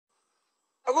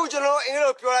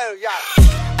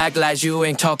Act like you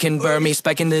ain't talking Burmese.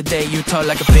 Back in the day, you talk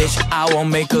like a bitch. I won't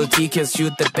make a tea, cause you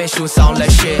the bitch who sound like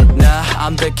shit. Nah,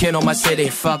 I'm the king of my city.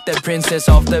 Fuck the princess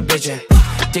of the bitchin.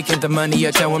 Taking the money,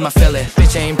 you're done with my feeling.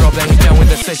 Bitch ain't problem, you done with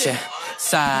the switching.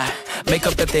 Side, make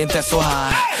up the thing that's so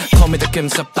high. Call me the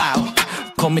Kim's about.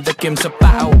 Call me the Kim's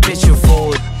about. Bitch, you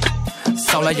fool.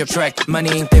 Sound like your track, money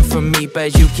ain't thing for me,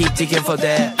 but you keep digging for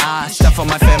that. Stuff for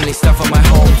my family, stuff for my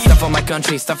home, stuff for my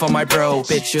country, stuff for my bro.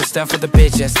 Bitch, you stuff for the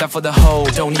bitch and stuff for the hoe.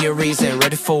 Don't need a reason,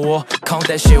 ready for war. Count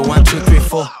that shit, 1, 2, 3,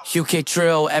 4. UK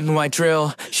drill, NY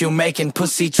drill, you making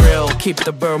pussy drill. Keep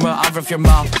the Burma out of your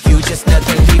mouth, you just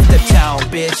never leave the town,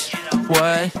 bitch.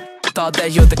 What? Thought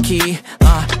that you're the key,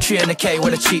 300k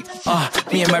with a cheat,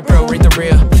 me and my bro read the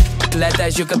real. Glad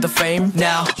that you got the fame,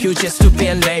 now you just stupid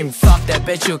and lame. Fuck that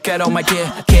bitch, you get on my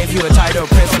gear. Gave you a title,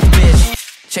 prince of the bitch.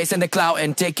 Chasing the clout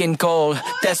and taking gold,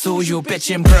 that's who you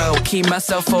bitchin' bro. Keep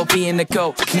myself for being the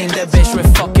GOAT, clean that bitch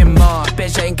with fucking more.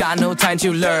 Bitch ain't got no time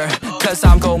to learn, cause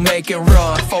I'm gon' make it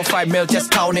raw. 4, 5 mil,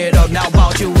 just count it up, now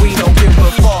about you we don't give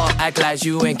a fuck. Act like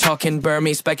you ain't talking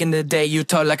Burmese. Back in the day you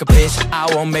talk like a bitch.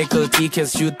 I won't make a tea,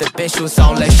 cause you the bitch who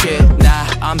sound like shit. Nah,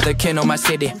 I'm the king of my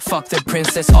city. Fuck the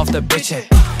princess of the bitchin.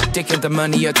 Taking the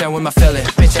money, you're done with my feeling.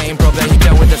 Bitch ain't problem, you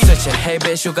done with the switching. Hey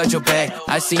bitch, you got your back,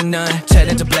 I see none,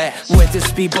 chatting to black. With this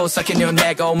people sucking your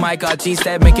neck, oh my god, geez,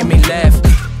 that making me laugh.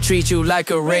 Treat you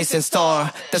like a racing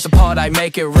star, that's the part I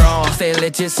make it wrong. Stay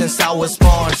legit since I was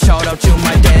born, shout out to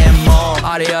my damn mom.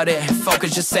 Ade,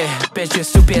 focus just say, bitch, you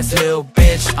stupid ass little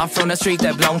bitch. I'm from the street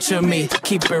that belong to me,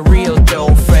 keep it real,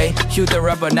 don't fray. You the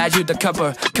rubber, not you the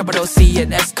cover, capital C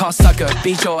and S call sucker.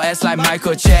 Beat your ass like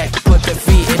Michael Jack, put the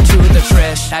V into the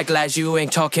trash. Act like you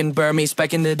ain't talking Burmese.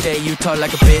 Back in the day you talk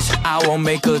like a bitch. I won't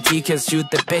make a tea, cause you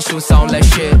the bitch who sound like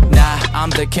shit. Nah,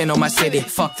 I'm the king of my city.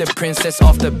 Fuck the princess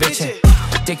of the bitchin.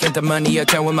 Taking the money, you're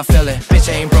done with my feeling. Bitch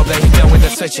ain't problem, you done with the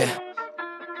switching.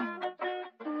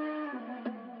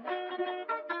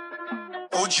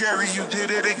 Oh Jerry, you did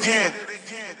it again.